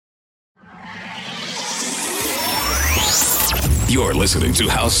You're listening to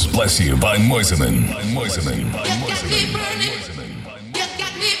House Bless You by Moiseman.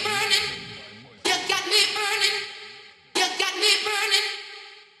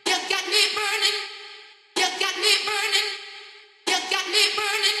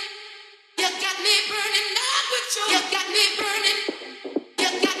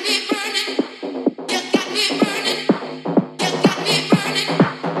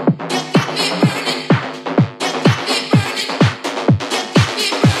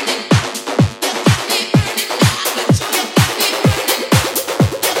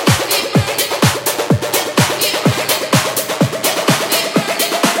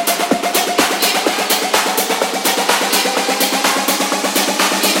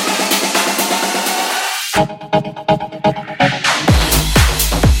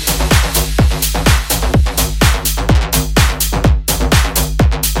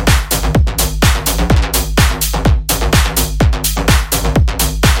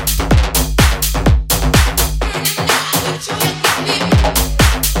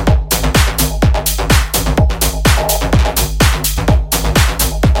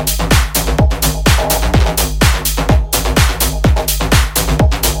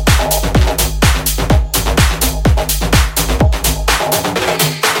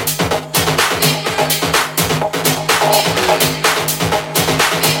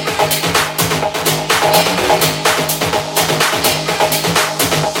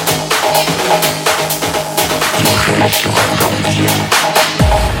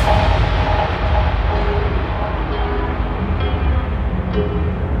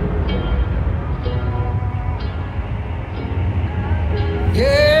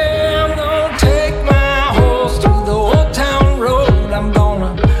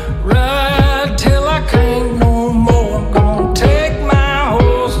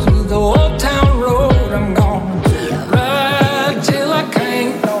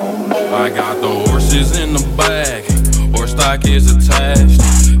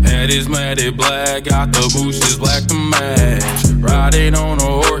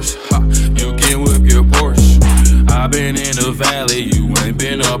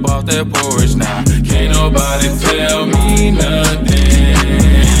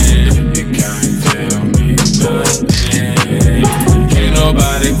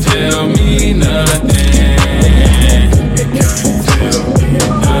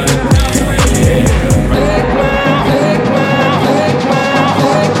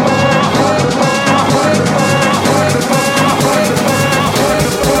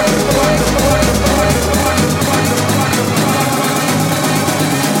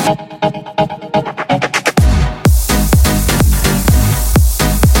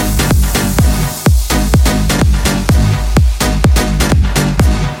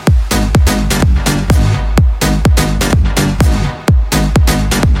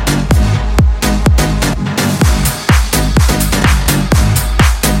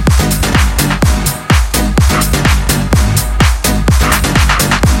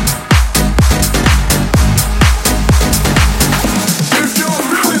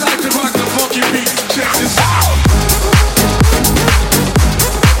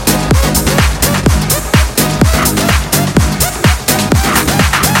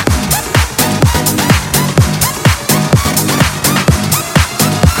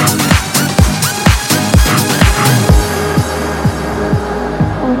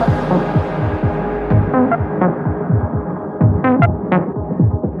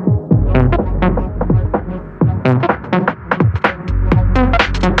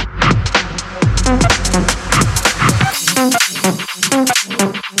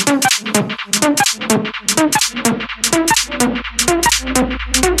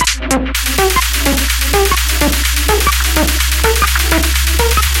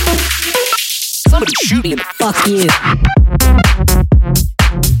 Somebody shoot me. Fuck you.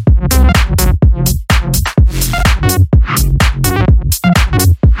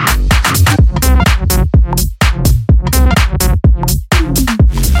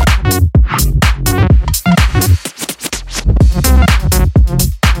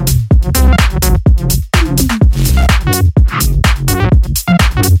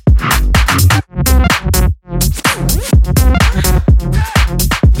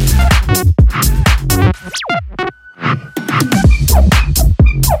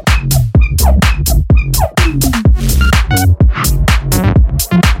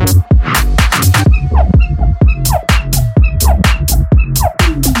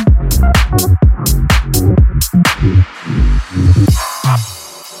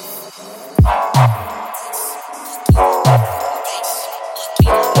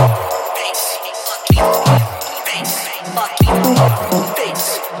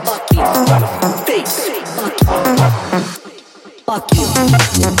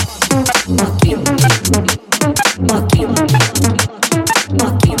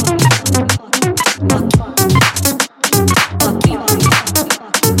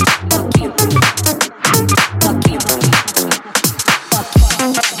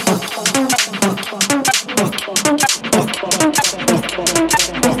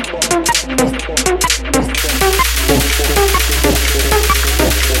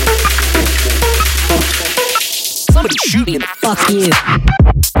 Fuck you.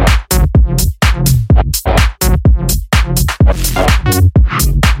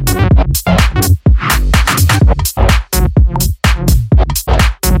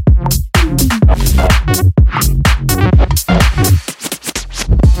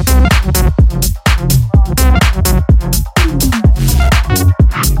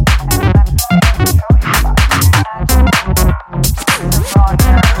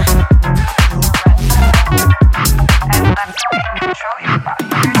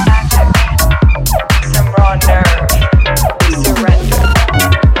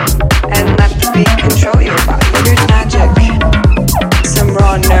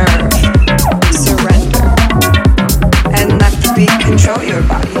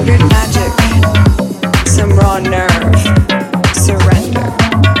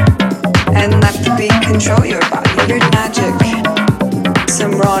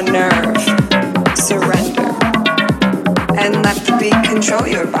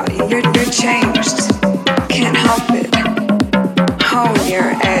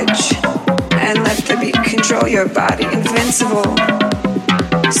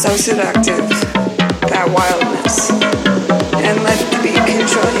 So seductive, that wildness. And let the beat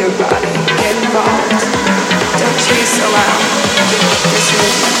control your body. Get involved. Don't chase around this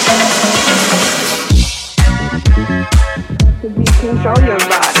movement. Let the beat control your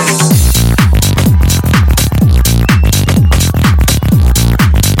body.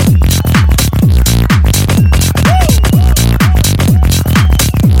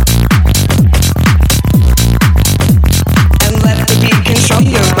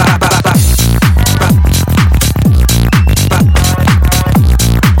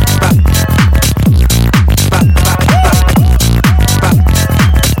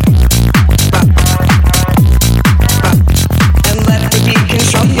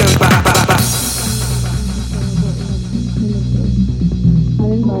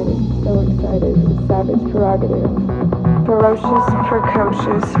 Ferocious,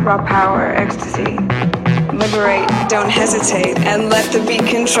 precocious, raw power, ecstasy. Liberate, don't hesitate, and let the beat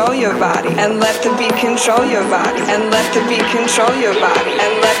control your body. And let the beat control your body. And let the beat control your body.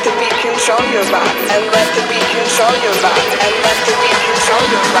 And let the beat control your body. And let the beat control your body. And let the beat control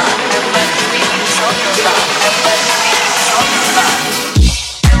your body. And let the beat control your body. And let the beat control your body.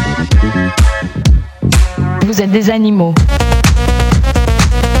 Vous êtes des animaux.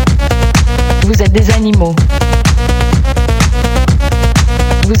 Vous êtes des animaux.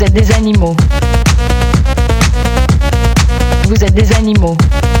 Vous êtes des animaux. Vous êtes des animaux.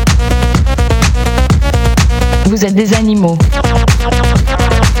 Vous êtes des animaux.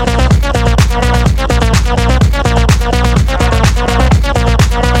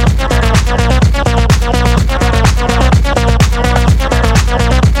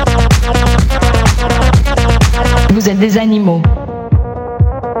 Vous êtes des animaux.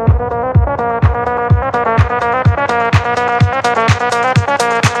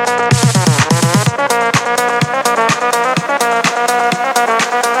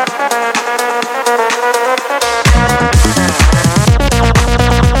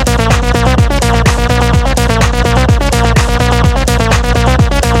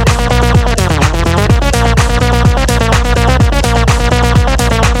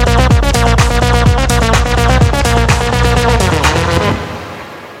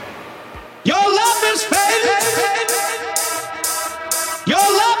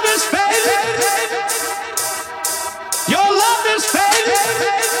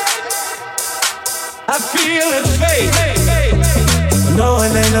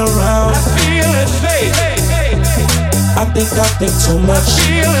 I think too much. I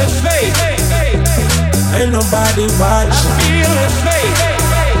feel it fade. Ain't nobody watching. I feel it fade.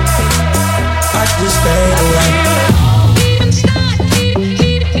 I just fade away.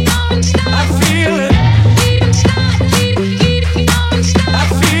 I feel it. I feel it. I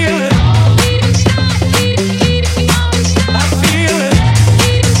feel it. I feel it.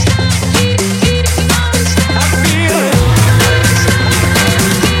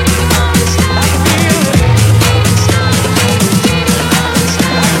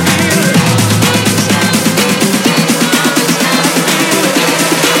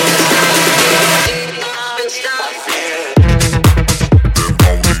 Stop.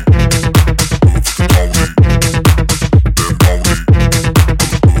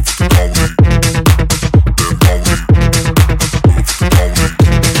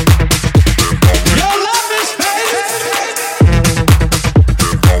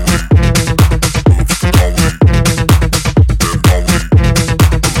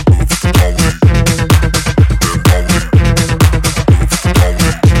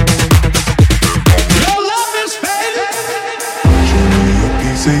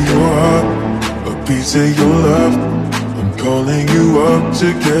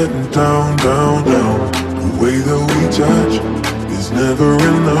 getting down, down, down. The way that we touch is never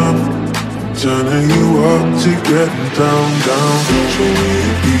enough. Turning you up to getting down, down. Show me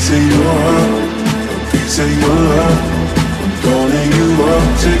a piece of your heart, a piece of your love. I'm calling you up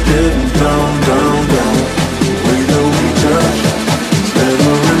to getting down, down, down. The way that we touch is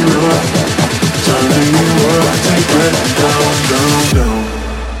never enough. Turning you up to getting down, down, down.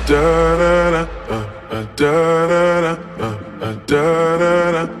 Da da da, da da da, da da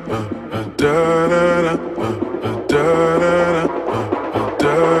da, da da da, da da da.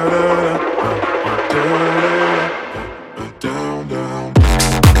 Down, down.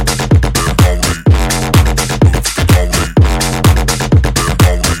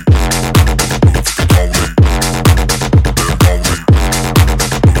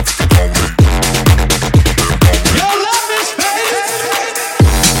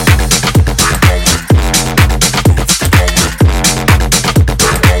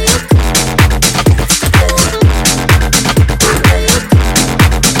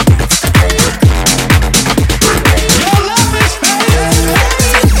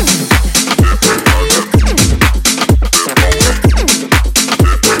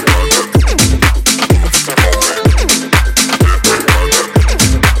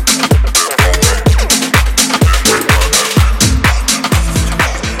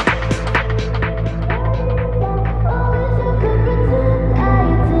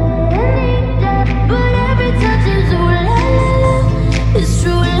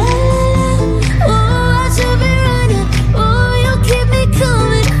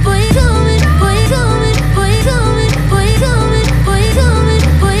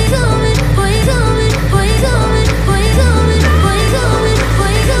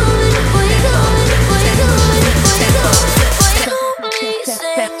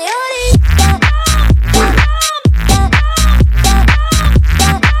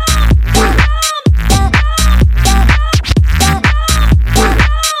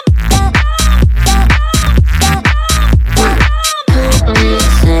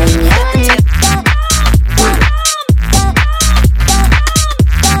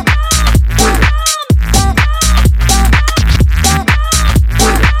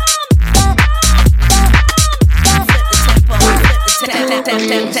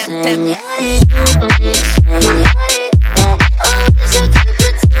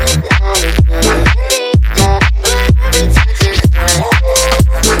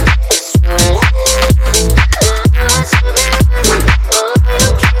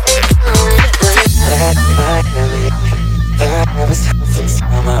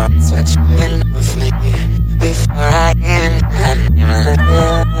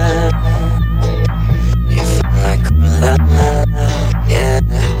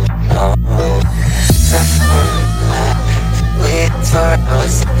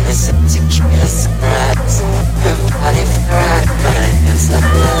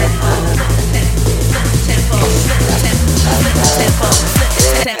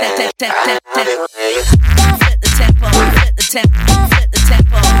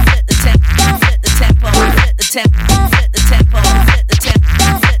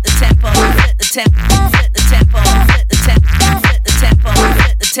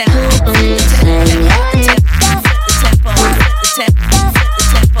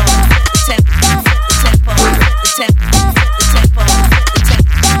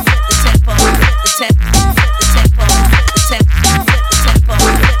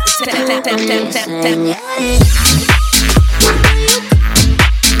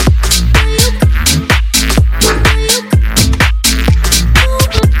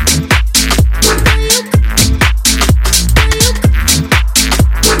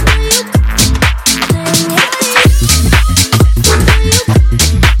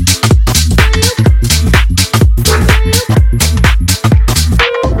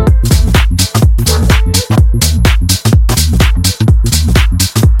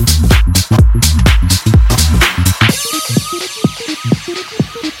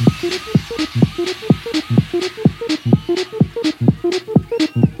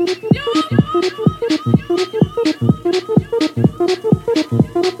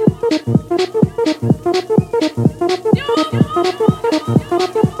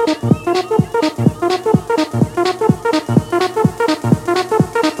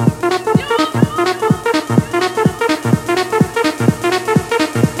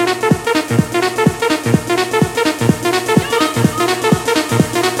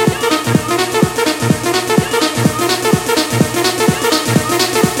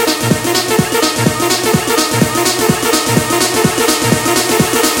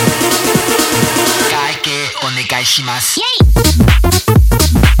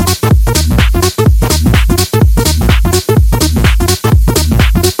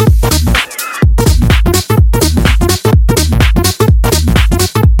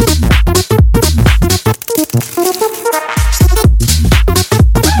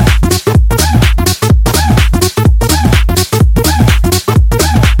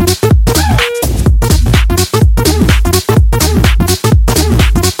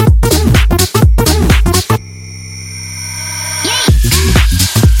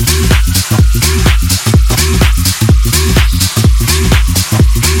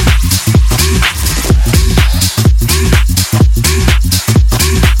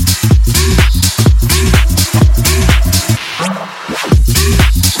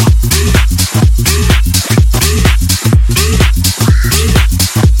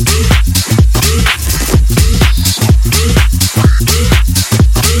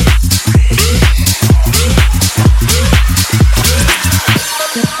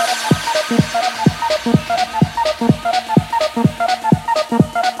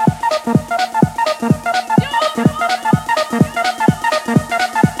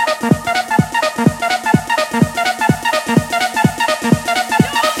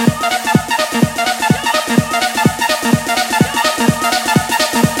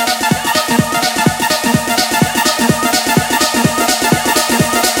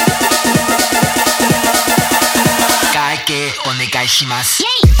 します。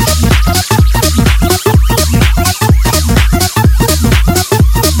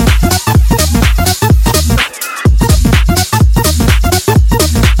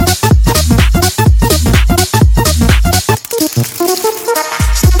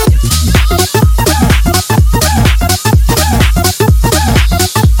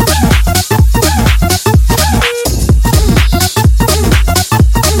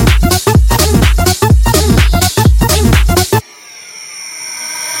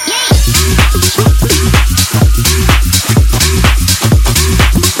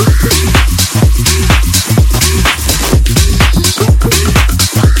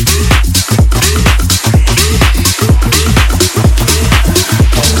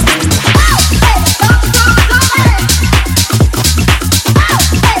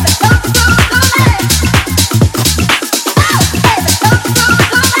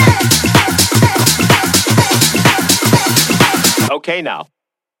Okay, now,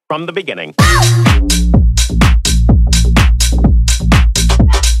 from the beginning.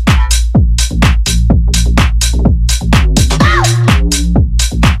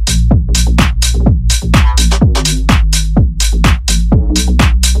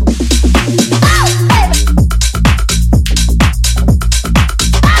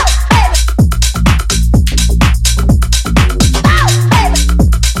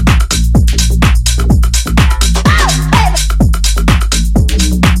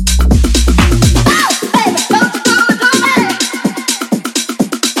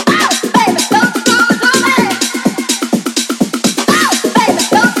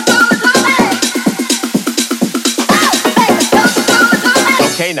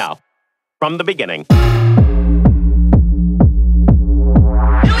 Okay, now, from the beginning.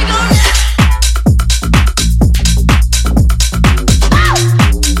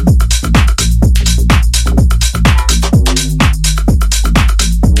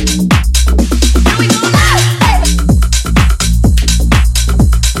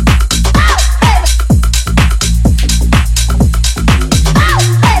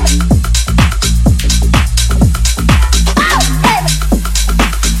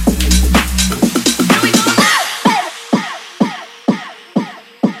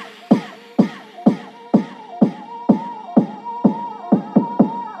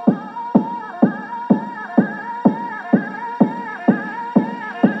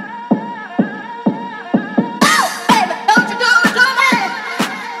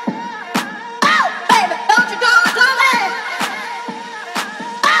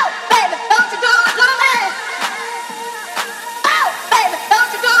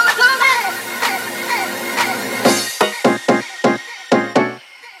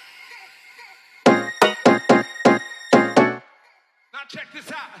 Check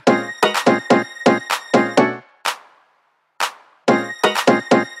this out.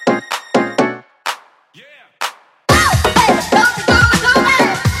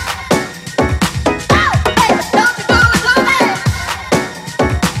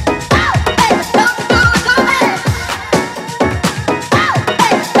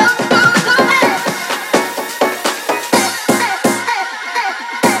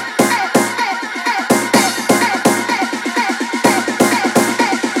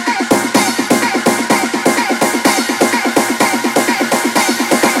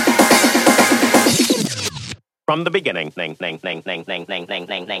 From the beginning.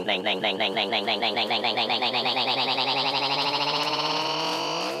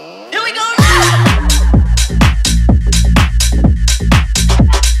 Here we go.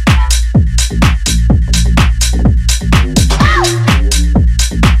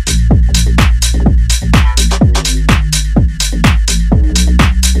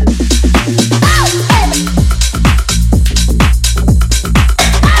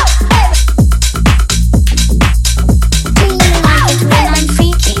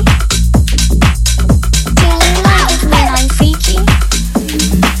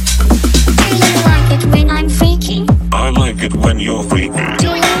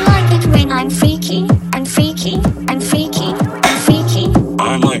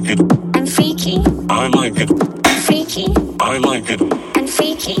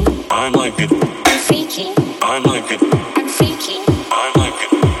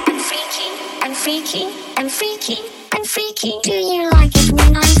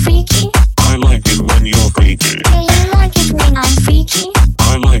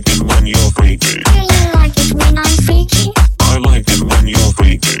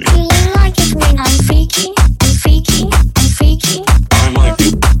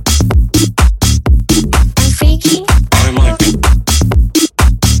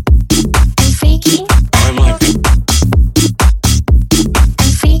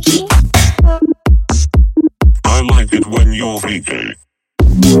 you're freaky.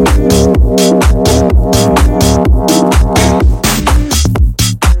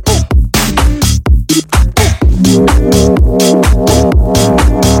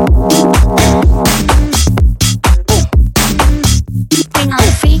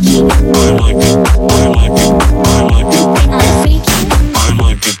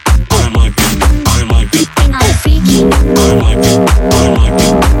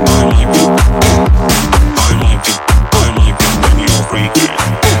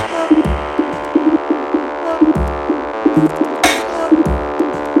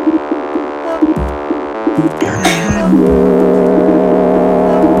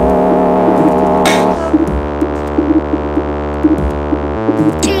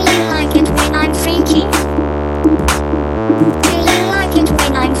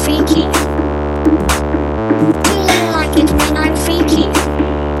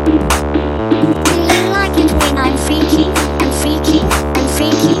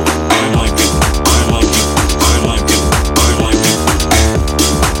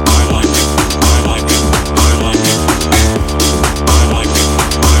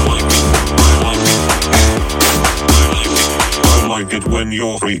 When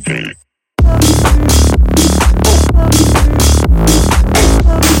you're freaky.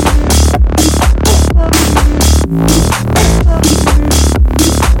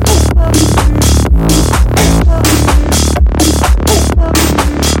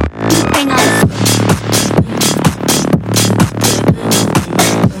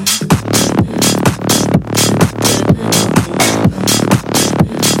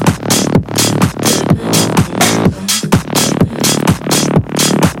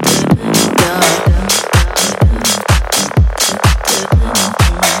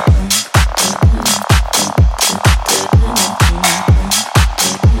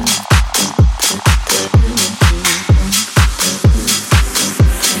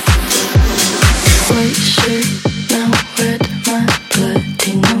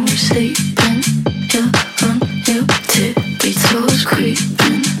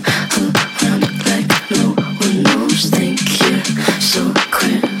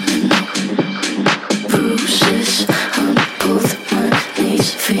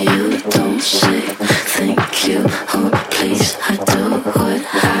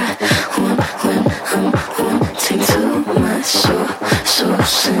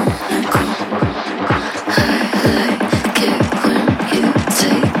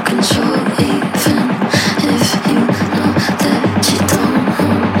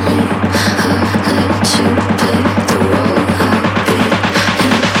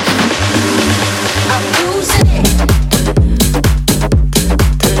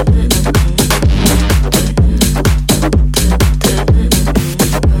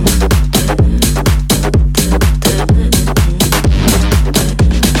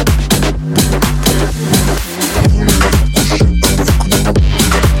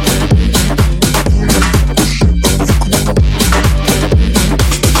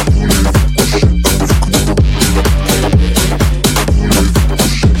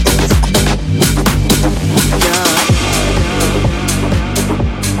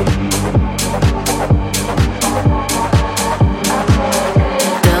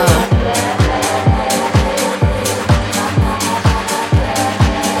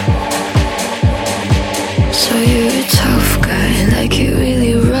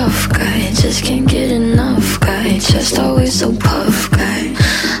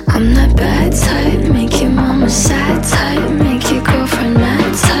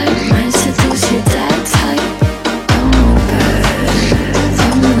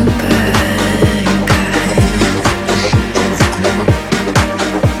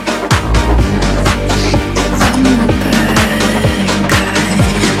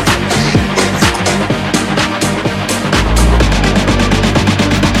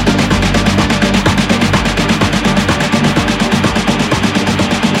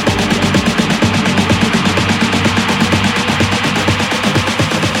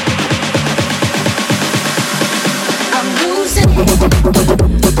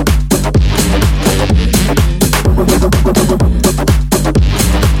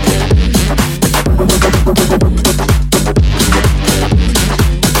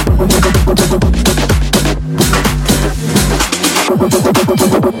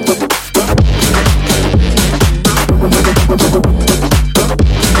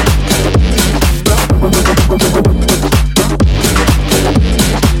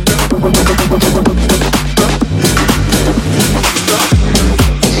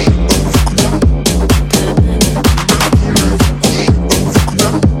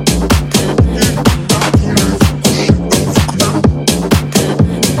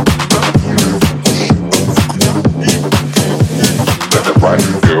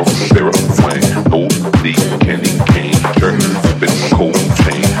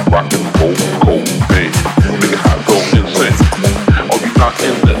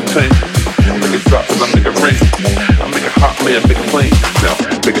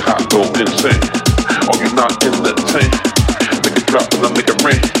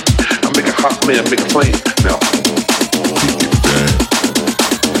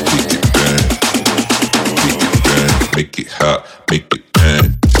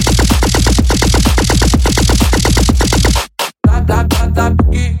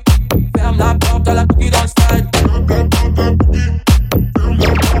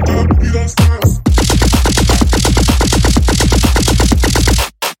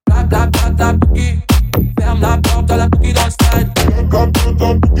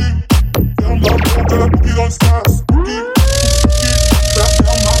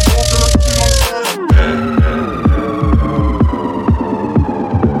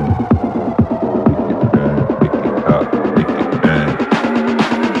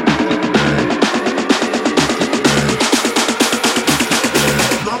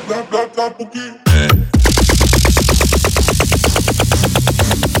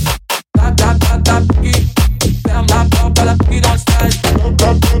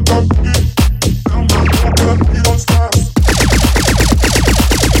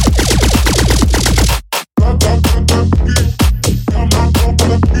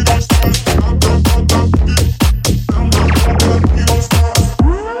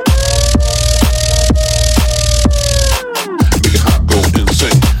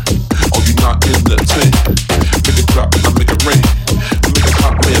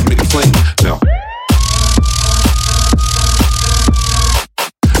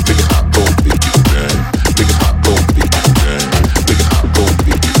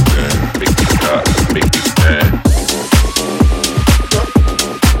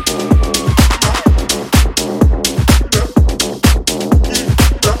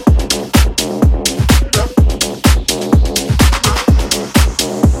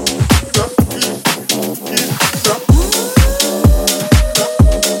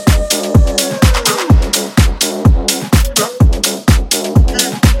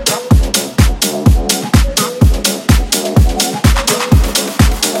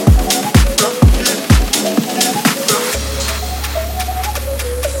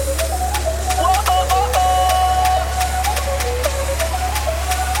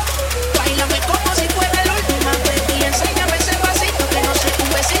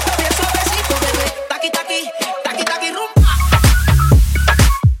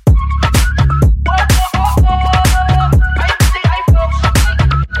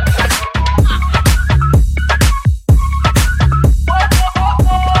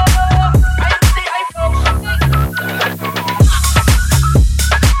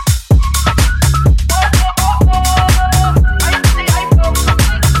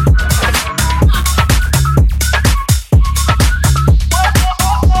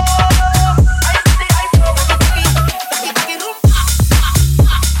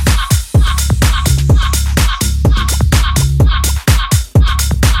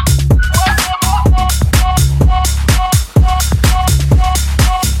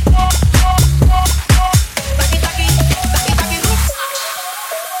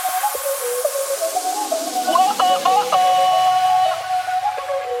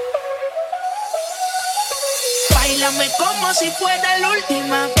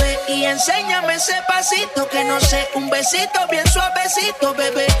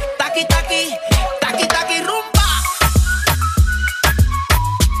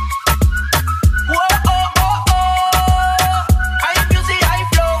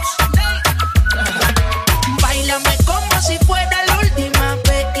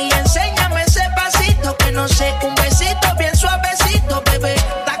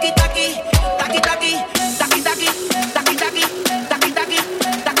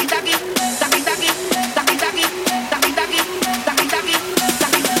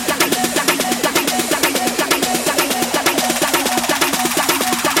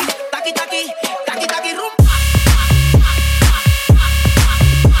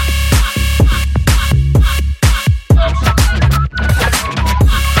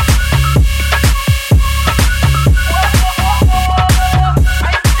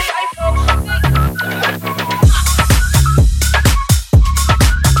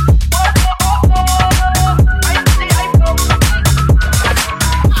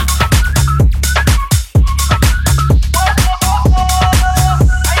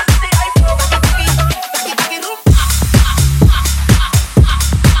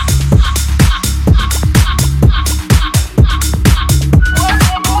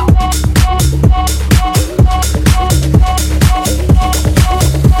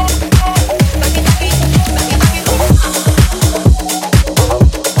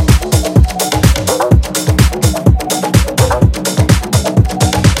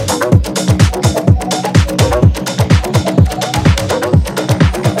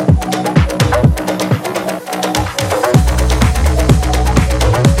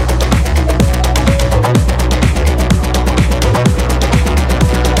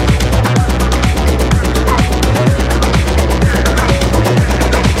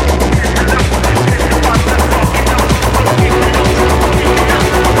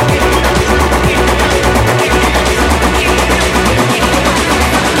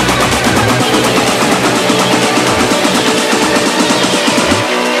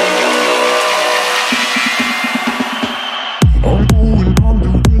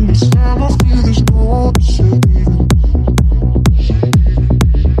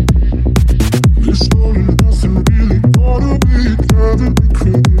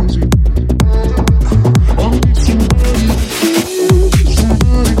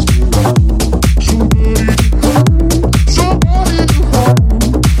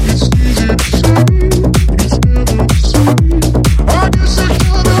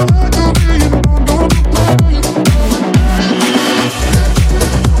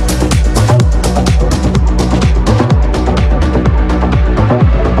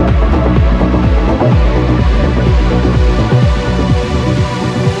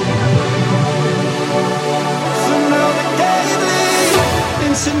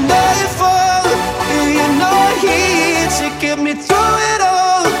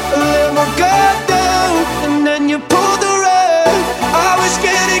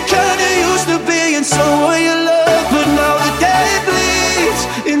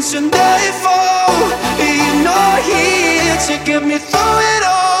 nightfall. You're not here to get me through it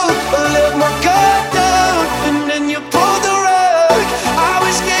all. I let my guard down and then you pulled the rug. I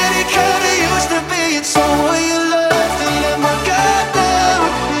was getting kinda used to being someone you loved. I let my guard down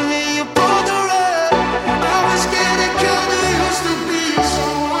and then you pulled the rug. I was getting kinda used to being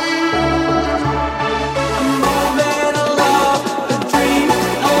someone you loved. A moment of love, a dream,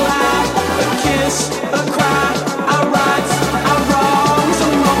 a laugh, a kiss, a cry, our rights, our wrongs.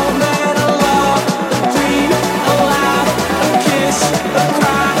 A moment of love, a dream, a laugh, a kiss, a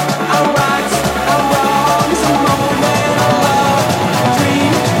cry, our rights,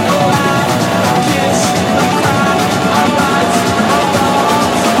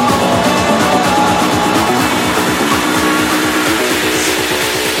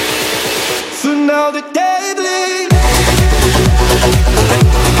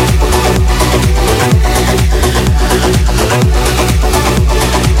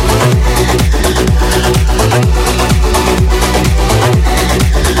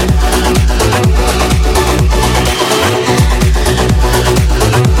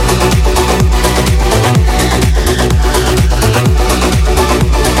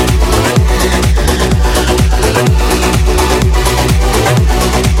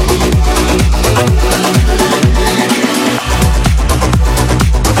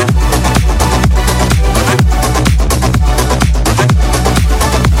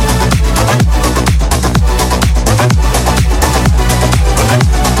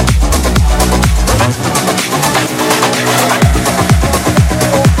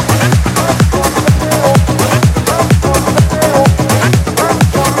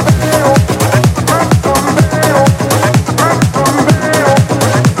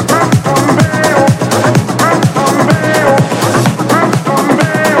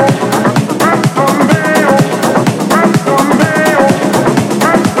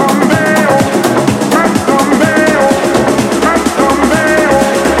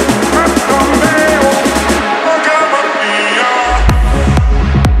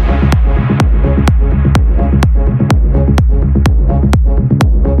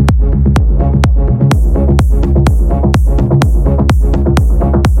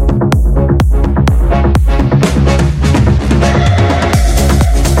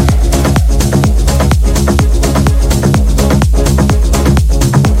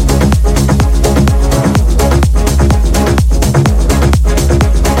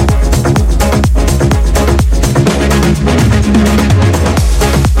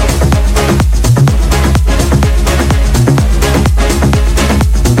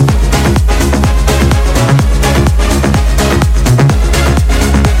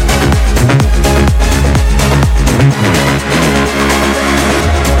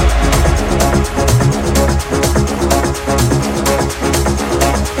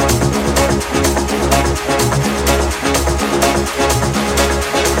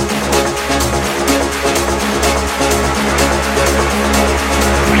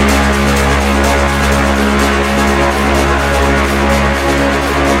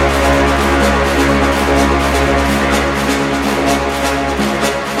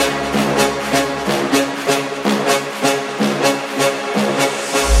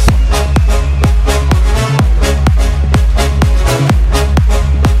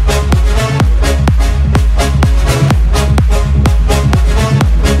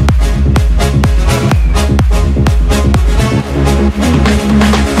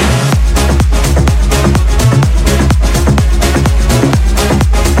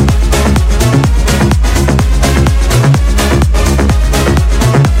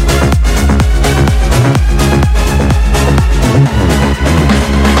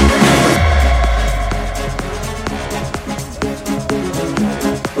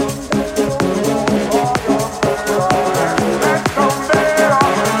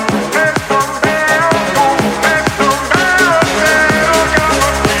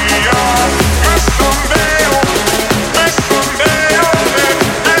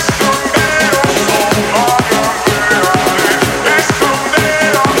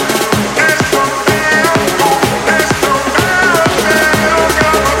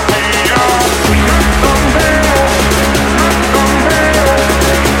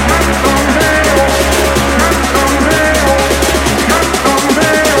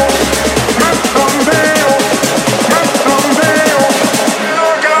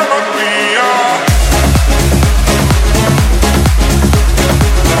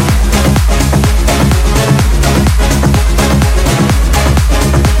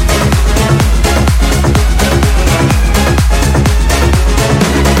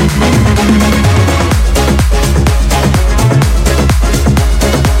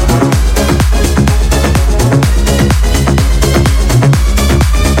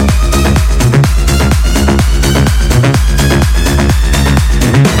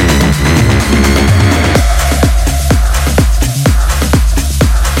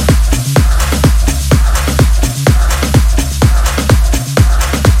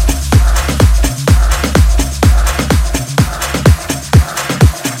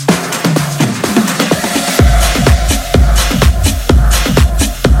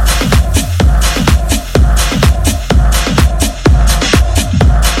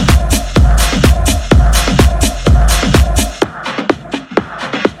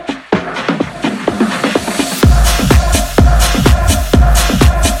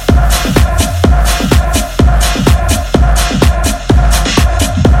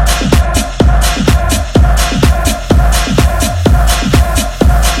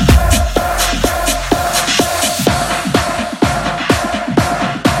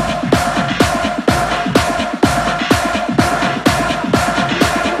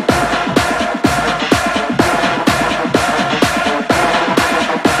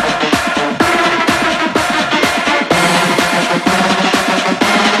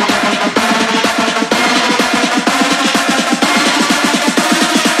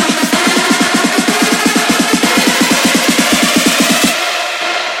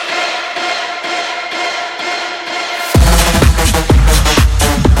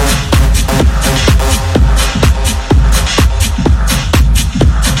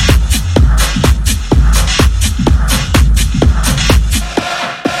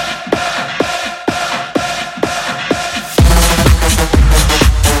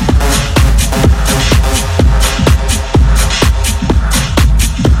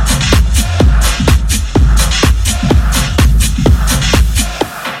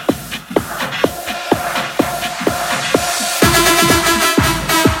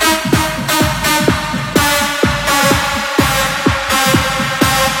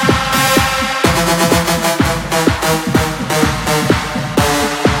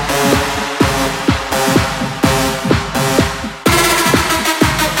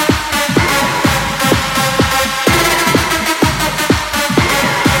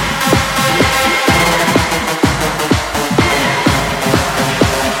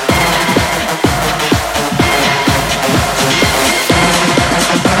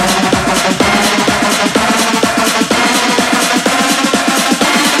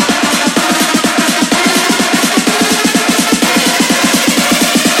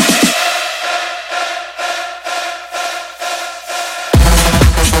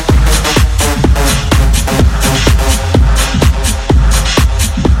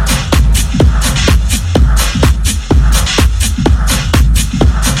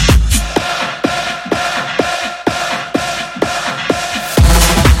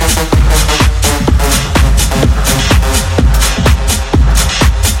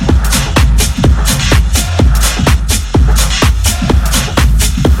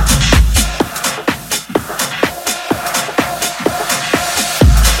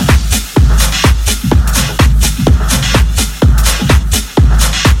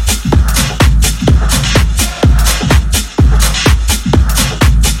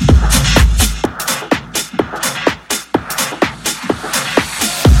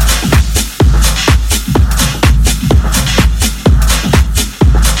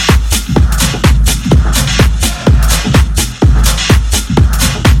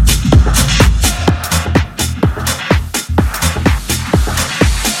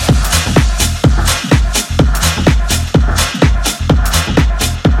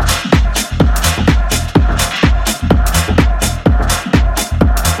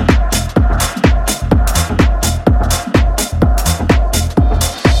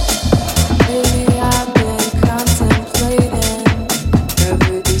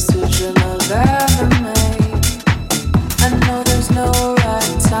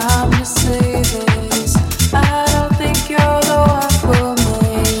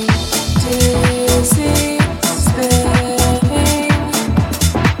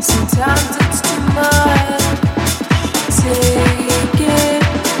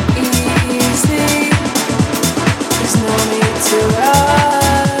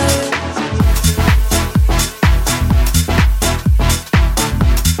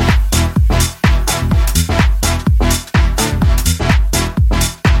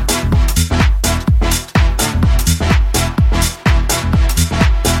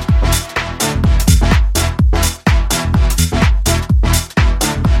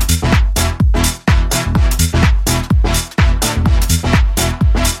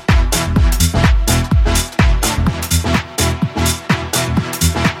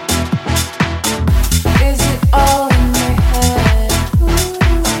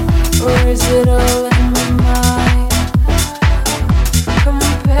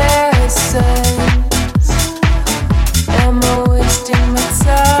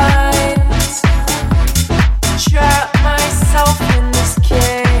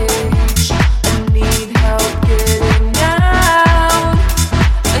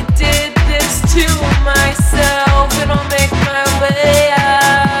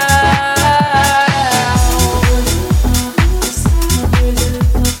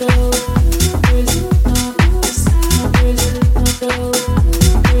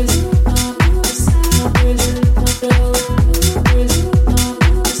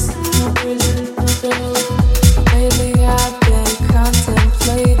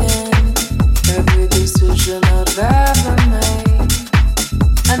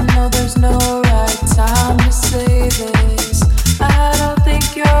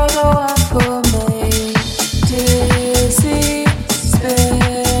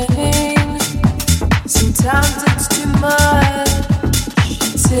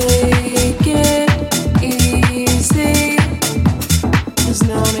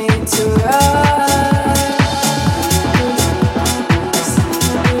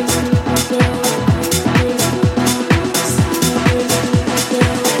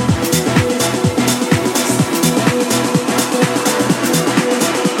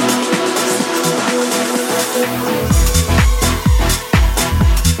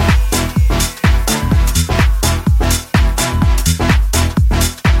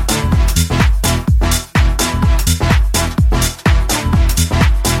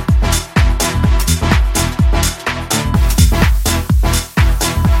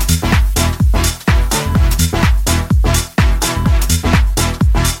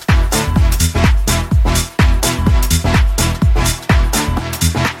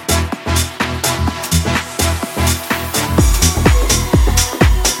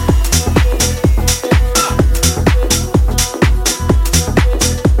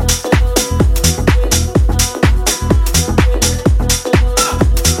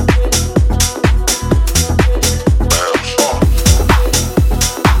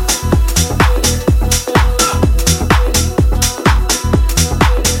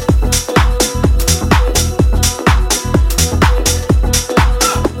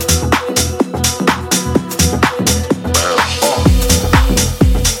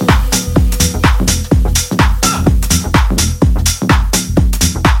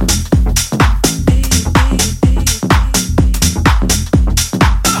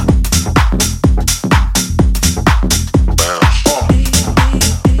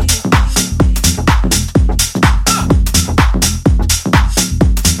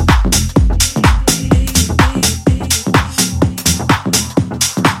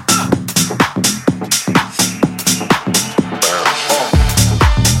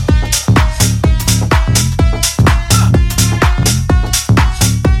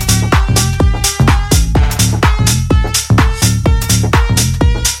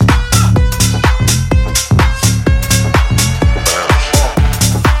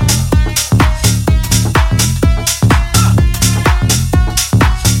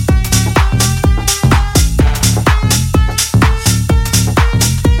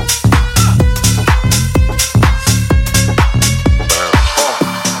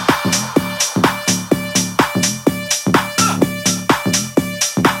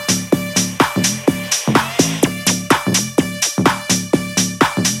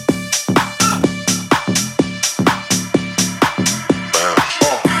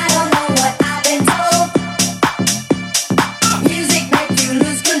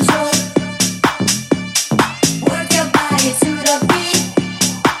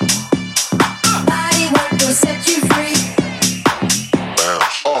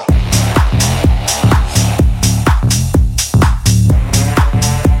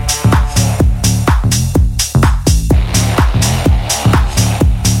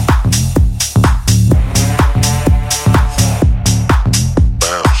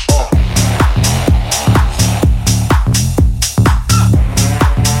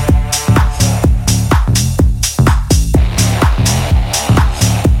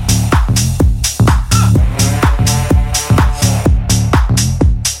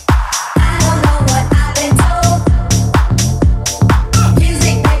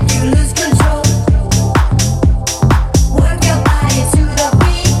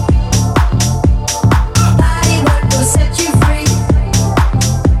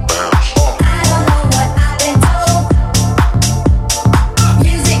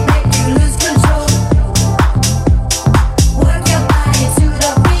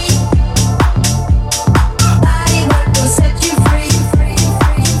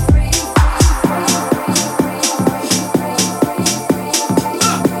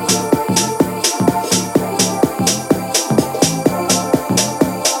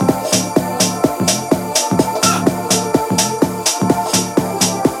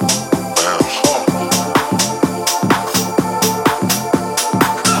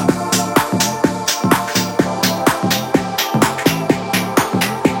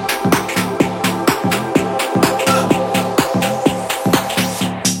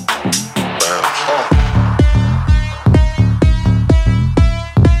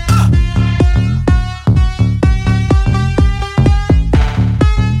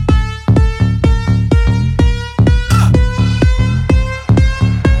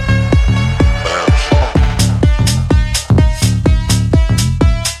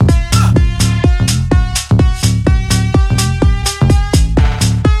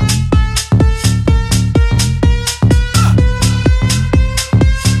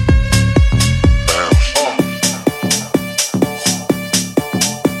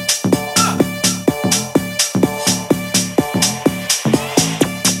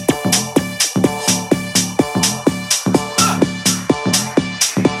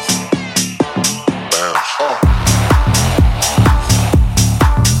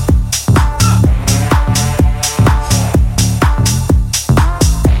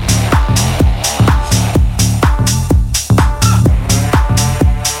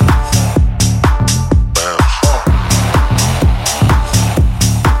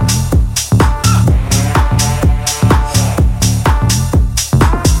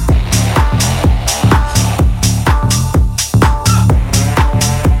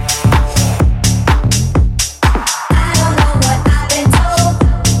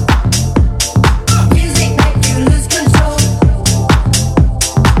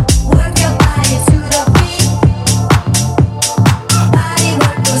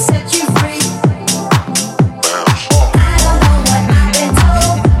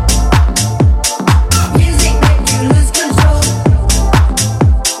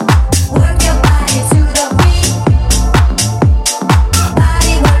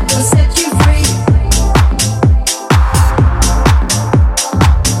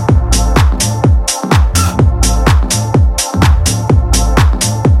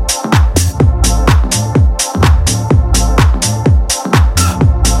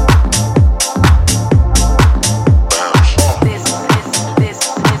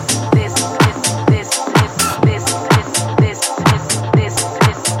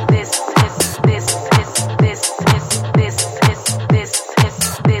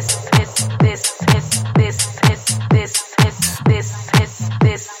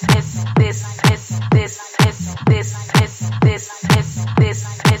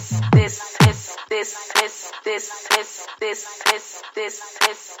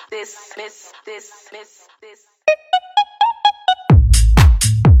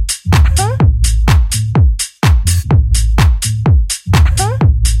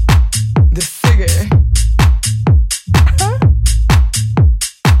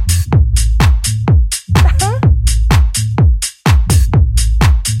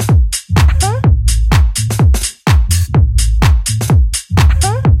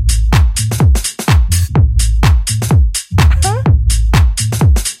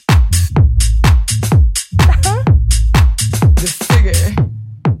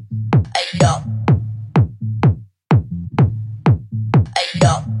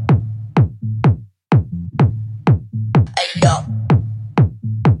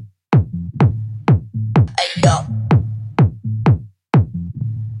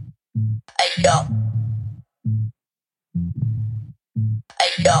 yo.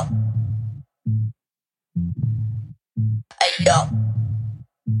 Hey yo. Hey yo.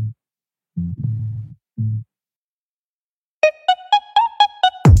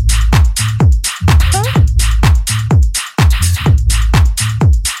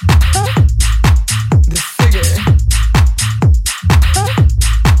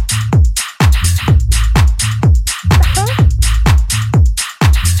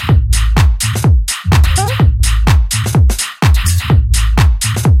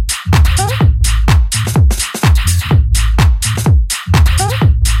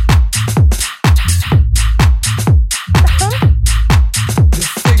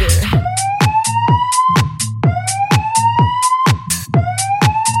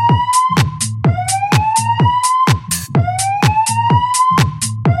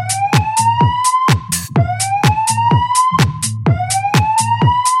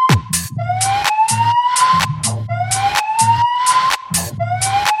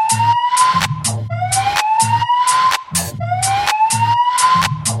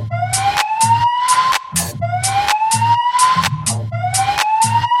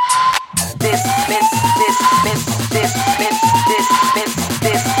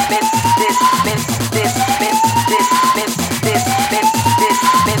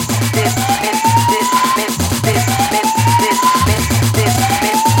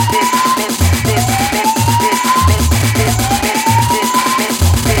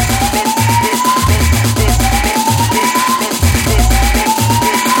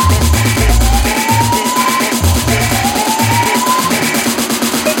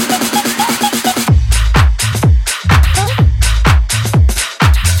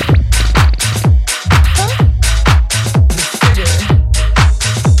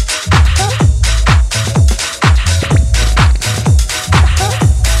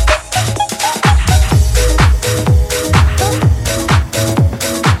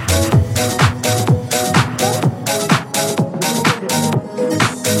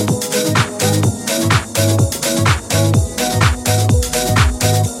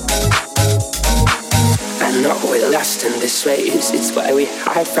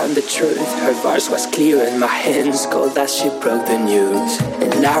 She broke the news,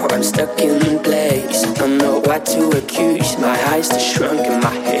 and now I'm stuck in place. Don't know what to accuse. My eyes are shrunk in my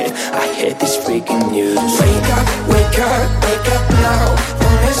head. I hate this freaking news. Wake up, wake up, wake up now.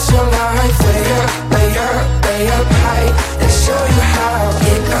 Don't miss your life. Way up, way up, way up high. Let's show you how.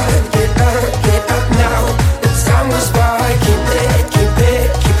 Get up, get up, get up now. The time goes by. Keep it, keep it,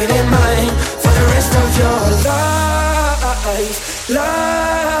 keep it in mind for the rest of your life,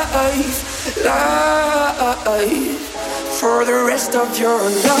 life, life. For the rest of your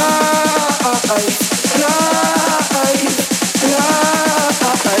life, life, life.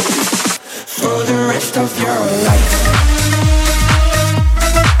 For the rest of your life.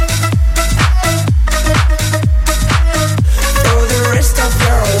 For the rest of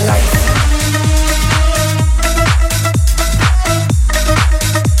your life.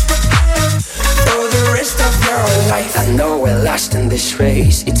 For the rest of your life. I know we're lost in this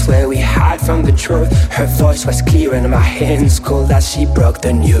race. It's where we hide from the truth. Her voice was clear and my hands cold as she broke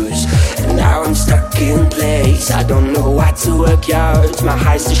the news. And now I'm stuck in place. I don't know what to work out. My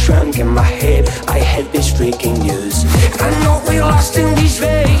eyes are shrunk in my head. I hate this freaking news. I know we're lost in this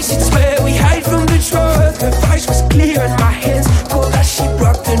race. It's where we hide from the truth. Her voice was clear and my hands cold as she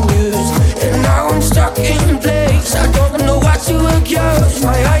broke the news. And now I'm stuck in place. I don't know what to work out.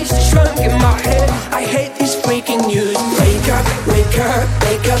 My eyes are shrunk in my head. I hate this freaking news. Wake up, wake up,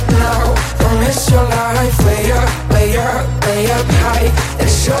 wake up now. Don't miss your life. Way up, way up, way up high.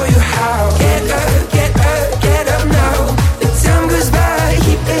 Let's show you how. Get up, get up, get up now. The time goes by.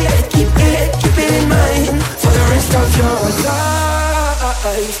 Keep it, keep it, keep it in mind for the rest of your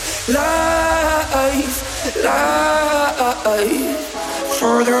life, life, life.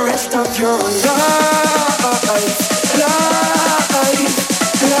 For the rest of your life, life,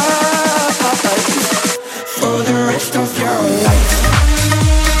 life. For the rest of your life.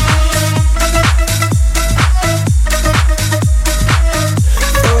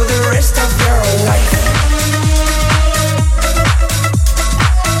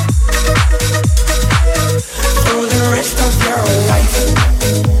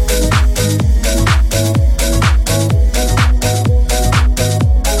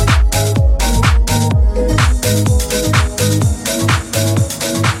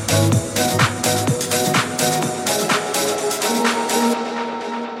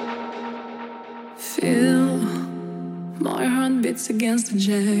 Against the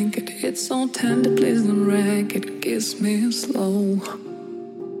jacket, it's so tender, please don't wreck it. Kiss me slow.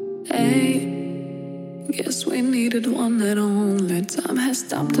 Hey, guess we needed one that only time has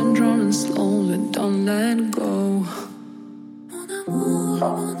stopped and drawn and slowly don't let go. Mon amour,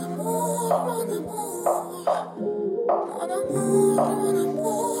 mon amour, mon amour, mon amour, mon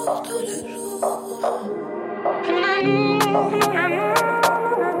amour, tous les jours. Mon amour, mon amour.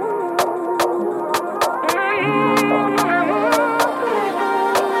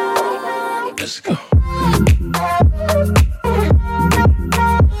 Let's go. Mon amour,